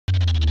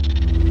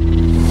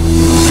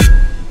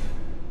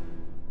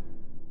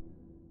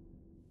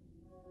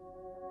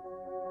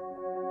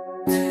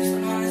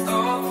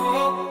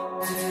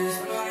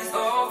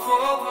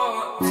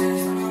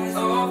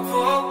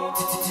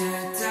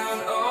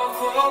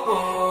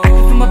I can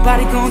feel my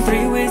body going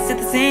 3 ways at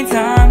the same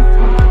time.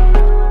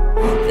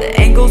 The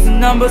angles, the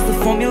numbers, the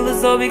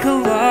formulas all be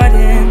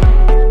colliding.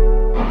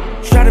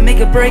 Try to make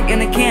a break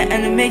and I can't,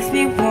 and it makes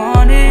me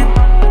want it.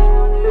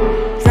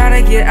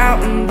 Try to get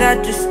out and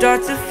that just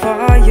starts a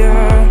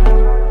fire.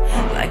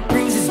 Like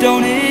bruises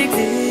don't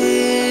exist.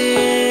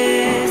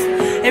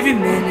 Every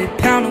minute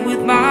pounding with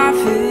my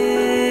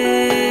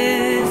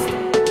fist,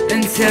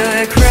 until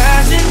they're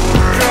crashing,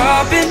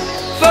 dropping,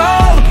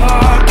 fall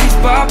apart piece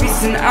by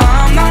piece, and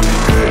I'm not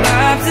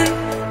collapsing.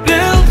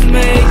 Built to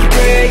make you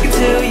break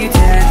until you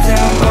tear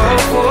down all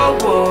four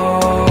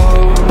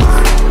walls,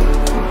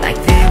 like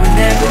they were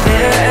never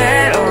there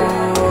at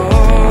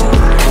all.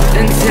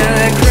 Until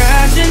they're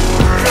crashing,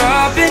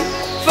 dropping,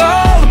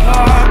 fall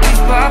apart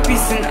piece by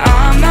piece, and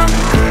I'm not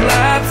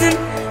collapsing.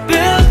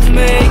 Built to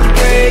make you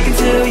break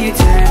until you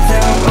tear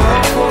down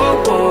all four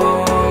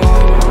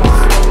walls,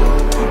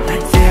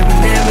 like they were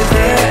never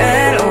there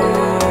at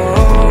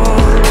all.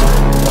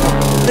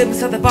 Live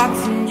inside the box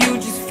and you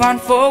just find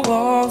four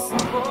walls.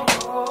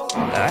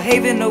 A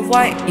haven of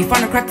white, you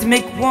find a crack to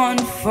make one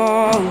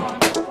fall.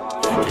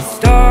 Just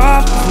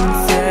stop for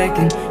a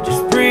second,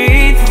 just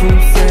breathe for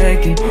a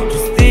second,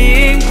 just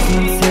think for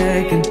a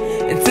second,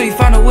 until you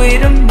find a way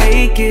to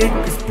make it.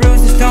 Cause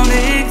bruises don't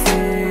exist.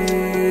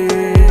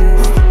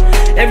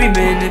 Every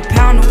minute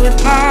pounding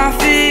with my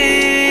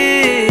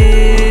fist,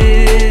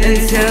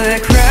 until they're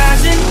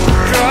crashing,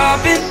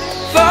 dropping,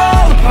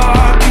 fall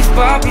apart piece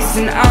by piece,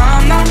 and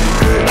I'm not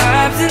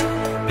collapsing.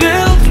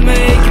 Built to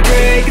make you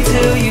break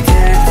until you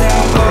tear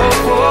down all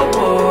four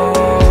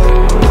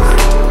walls,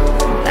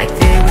 like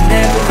they were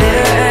never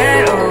there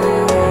at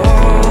all.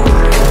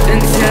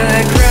 Until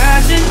they're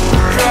crashing,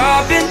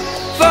 dropping,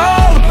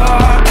 fall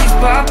apart piece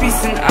by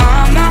piece, and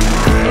I'm not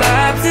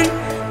collapsing.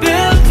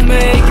 Built to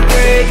make you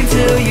break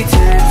until you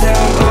tear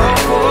down all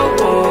four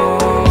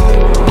walls,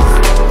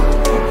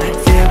 like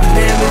they were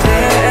never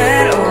there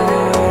at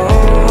all.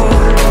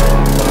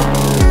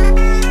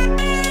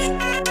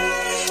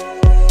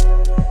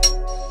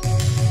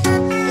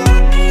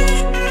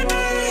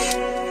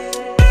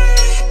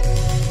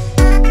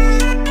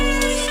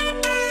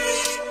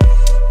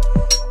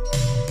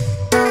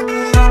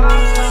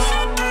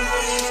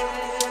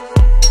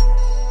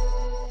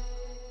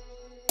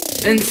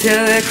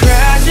 Until they're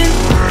crashing,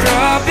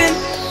 dropping,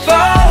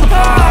 fall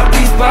apart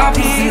piece by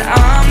piece, and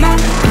I'm not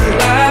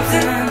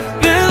collapsing.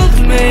 Built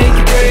to make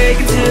you break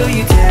until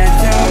you tear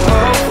down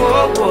all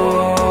four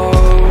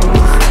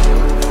walls,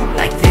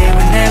 like they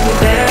were never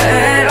there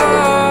at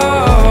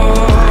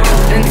all.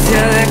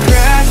 Until they're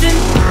crashing,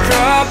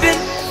 dropping,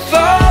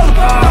 fall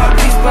apart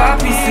piece by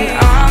piece, and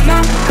I'm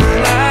not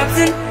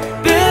collapsing.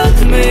 Built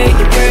to make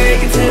you break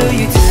until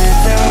you tear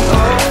down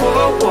all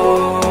four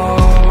walls.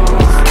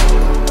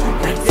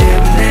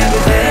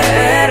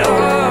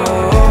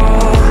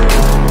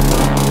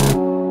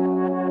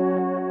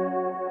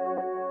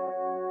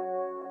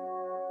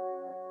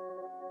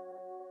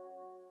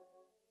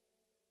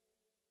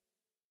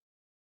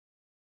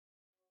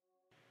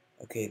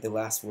 Okay, the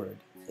last word,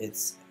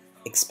 it's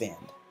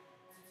expand.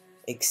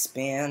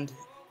 Expand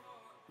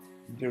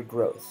your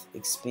growth,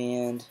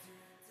 expand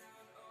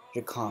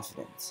your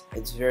confidence.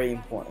 It's very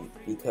important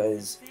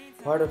because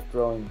part of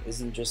growing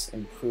isn't just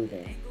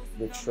improving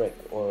your trick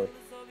or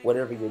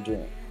whatever you're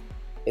doing,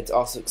 it's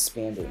also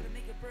expanding.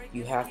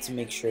 You have to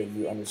make sure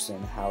you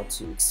understand how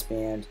to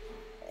expand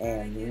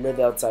and live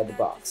outside the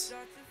box.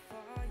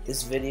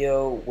 This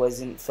video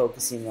wasn't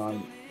focusing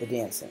on the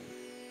dancing,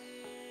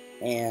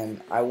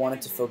 and I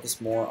wanted to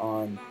focus more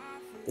on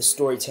the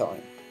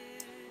storytelling.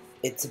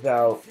 It's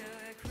about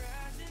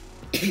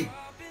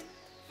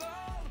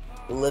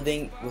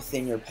living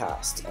within your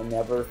past and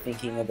never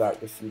thinking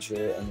about your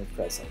future and your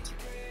present.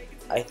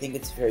 I think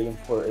it's very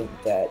important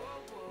that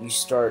you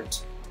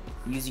start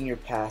using your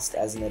past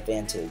as an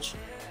advantage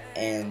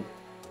and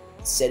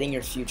setting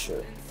your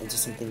future into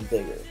something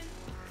bigger.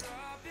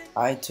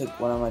 I took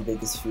one of my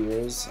biggest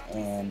fears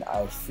and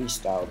I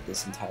freestyled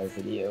this entire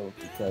video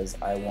because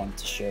I wanted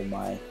to share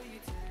my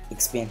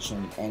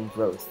expansion and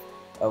growth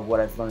of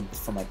what I've learned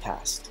from my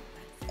past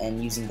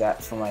and using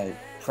that for my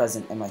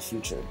present and my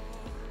future.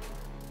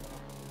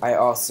 I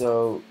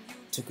also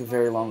took a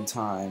very long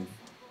time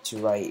to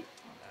write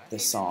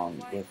this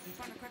song with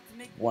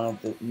one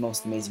of the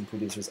most amazing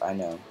producers I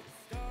know,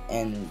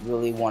 and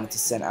really wanted to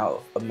send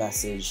out a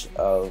message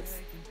of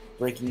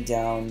breaking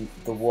down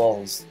the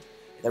walls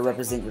that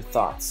represent your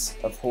thoughts,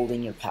 of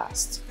holding your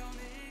past,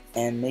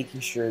 and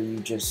making sure you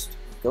just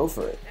go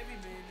for it.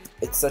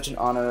 It's such an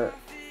honor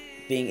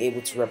being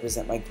able to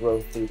represent my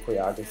growth through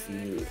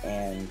choreography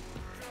and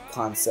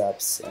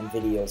concepts and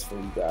videos for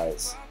you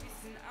guys,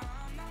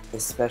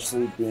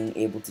 especially being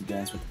able to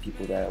dance with the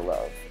people that I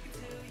love.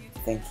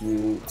 Thank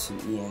you to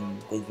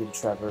Ian, thank you to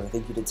Trevor,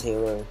 thank you to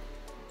Taylor,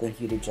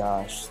 thank you to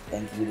Josh,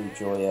 thank you to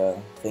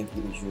Joya, thank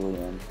you to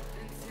Julian,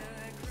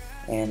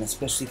 and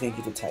especially thank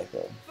you to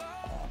Typo.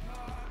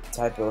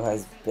 Typo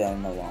has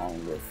been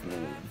along with me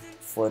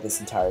for this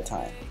entire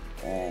time,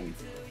 and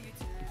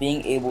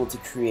being able to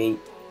create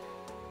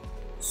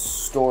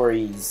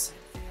stories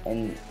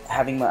and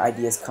having my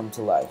ideas come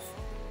to life.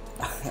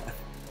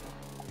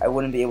 I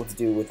wouldn't be able to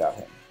do it without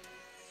him.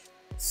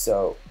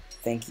 So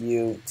thank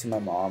you to my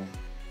mom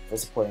for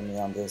supporting me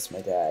on this,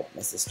 my dad,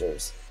 my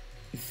sisters,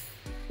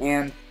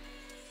 and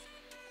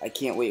I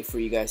can't wait for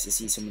you guys to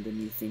see some of the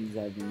new things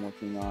I've been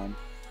working on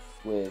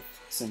with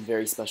some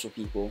very special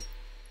people.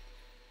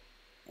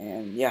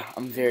 And yeah,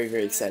 I'm very,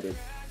 very excited.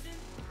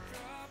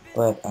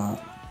 But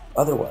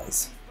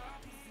otherwise,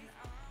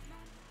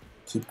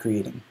 keep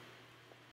creating.